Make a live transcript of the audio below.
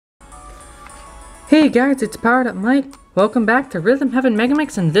Hey guys, it's Powered Up Mike. Welcome back to Rhythm Heaven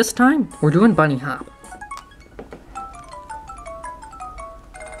Megamix, and this time we're doing Bunny Hop.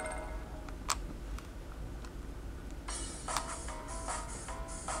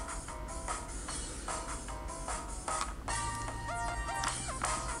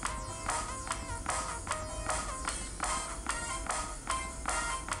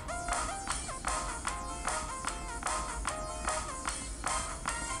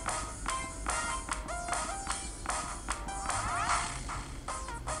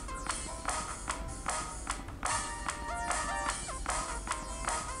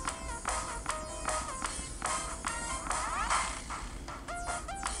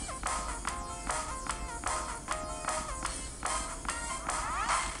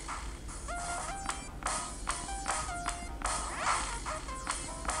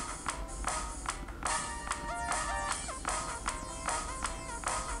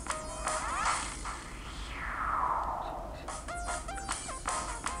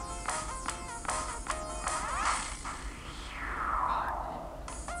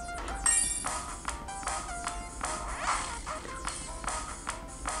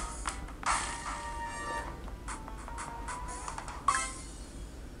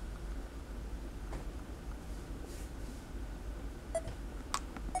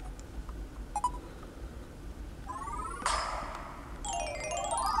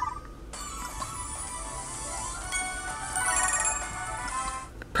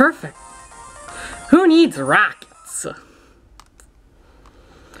 Perfect. Who needs rockets?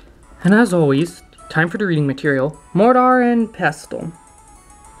 And as always, time for the reading material, mortar and pestle.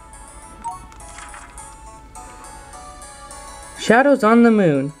 Shadows on the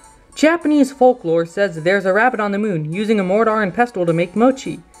moon. Japanese folklore says that there's a rabbit on the moon using a mortar and pestle to make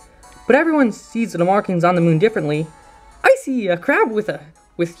mochi. But everyone sees the markings on the moon differently. I see a crab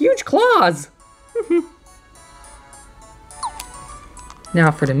with huge claws. Now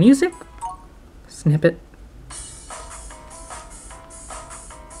for the music, snippet.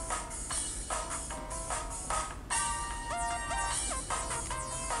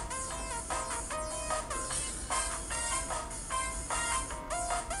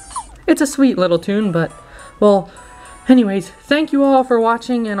 It's a sweet little tune, but, well, anyways, thank you all for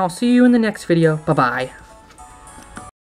watching, and I'll see you in the next video. Bye-bye.